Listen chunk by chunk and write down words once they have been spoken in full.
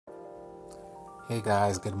Hey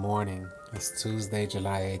guys, good morning. It's Tuesday,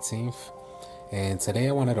 July 18th, and today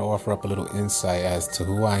I wanted to offer up a little insight as to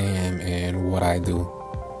who I am and what I do.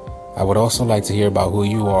 I would also like to hear about who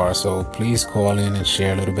you are, so please call in and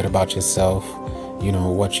share a little bit about yourself,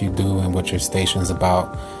 what you do and what your station's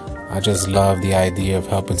about. I just love the idea of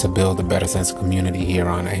helping to build a better sense of community here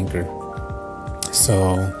on Anchor.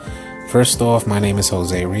 So, first off, my name is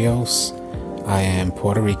Jose Rios. I am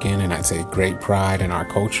Puerto Rican and I take great pride in our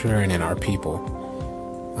culture and in our people.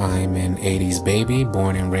 I'm an 80s baby,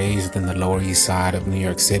 born and raised in the Lower East Side of New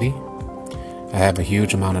York City. I have a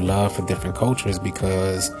huge amount of love for different cultures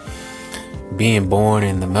because being born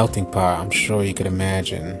in the melting pot, I'm sure you could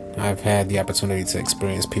imagine, I've had the opportunity to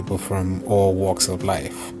experience people from all walks of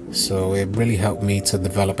life. So it really helped me to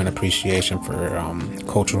develop an appreciation for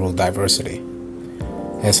cultural diversity.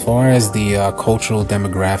 As far as the cultural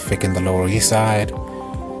demographic in the Lower East Side,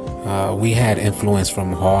 we had influence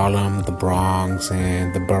from Harlem, the Bronx,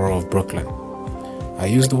 and the borough of Brooklyn. I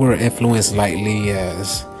use the word influence lightly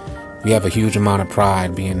as we have a huge amount of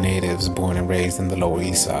pride being natives born and raised in the Lower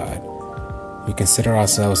East Side. We consider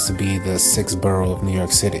ourselves to be the sixth borough of New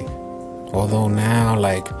York City. Although now,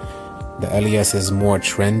 the LES is more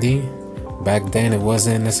trendy, back then it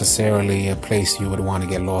wasn't necessarily a place you would want to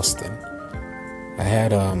get lost in. I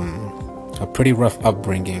had a pretty rough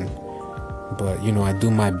upbringing, but I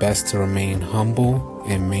do my best to remain humble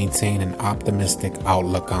and maintain an optimistic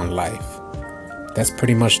outlook on life. That's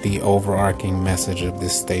pretty much the overarching message of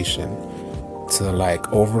this station, to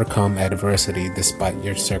overcome adversity despite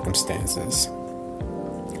your circumstances.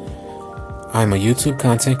 I'm a YouTube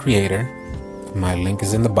content creator. My link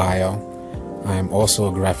is in the bio. I am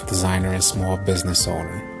also a graphic designer and small business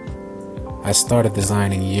owner. I started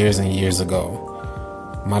designing years and years ago.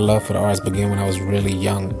 My love for the arts began when I was really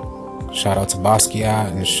young. Shout out to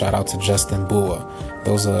Basquiat and shout out to Justin Bua.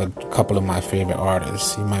 Those are a couple of my favorite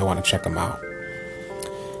artists. You might want to check them out.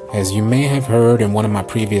 As you may have heard in one of my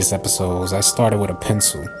previous episodes, I started with a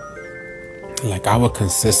pencil. I would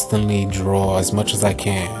consistently draw as much as I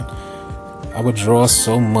can. I would draw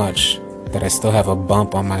so much that I still have a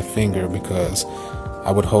bump on my finger because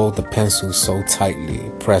I would hold the pencil so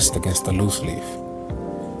tightly pressed against the loose leaf.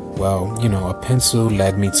 Well, a pencil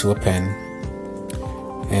led me to a pen.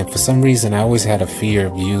 And for some reason, I always had a fear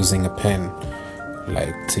of using a pen,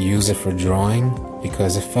 to use it for drawing,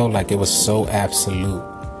 because it felt like it was so absolute.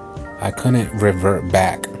 I couldn't revert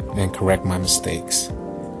back and correct my mistakes.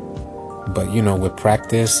 But, with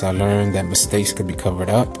practice, I learned that mistakes could be covered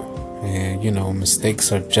up. And,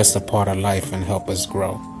 mistakes are just a part of life and help us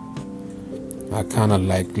grow. I kind of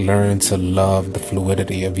learned to love the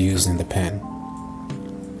fluidity of using the pen.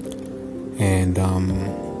 And,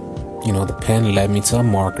 the pen led me to a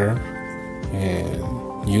marker,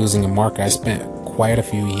 and using a marker, I spent quite a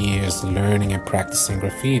few years learning and practicing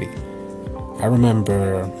graffiti. I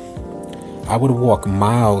remember I would walk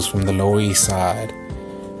miles from the Lower East Side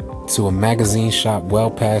to a magazine shop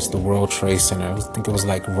well past the World Trade Center. I think it was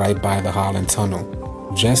right by the Holland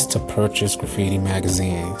Tunnel, just to purchase graffiti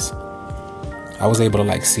magazines. I was able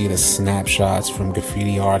to see the snapshots from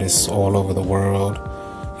graffiti artists all over the world.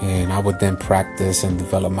 And I would then practice and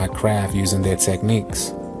develop my craft using their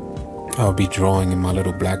techniques. I would be drawing in my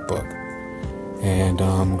little black book. And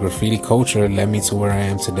graffiti culture led me to where I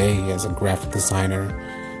am today as a graphic designer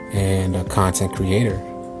and a content creator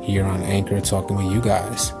here on Anchor talking with you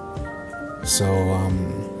guys. So,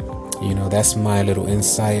 that's my little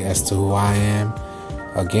insight as to who I am.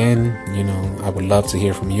 Again, I would love to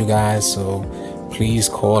hear from you guys. So please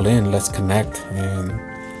call in. Let's connect and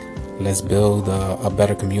let's build a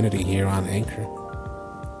better community here on Anchor.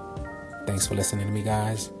 Thanks for listening to me,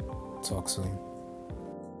 guys. Talk soon.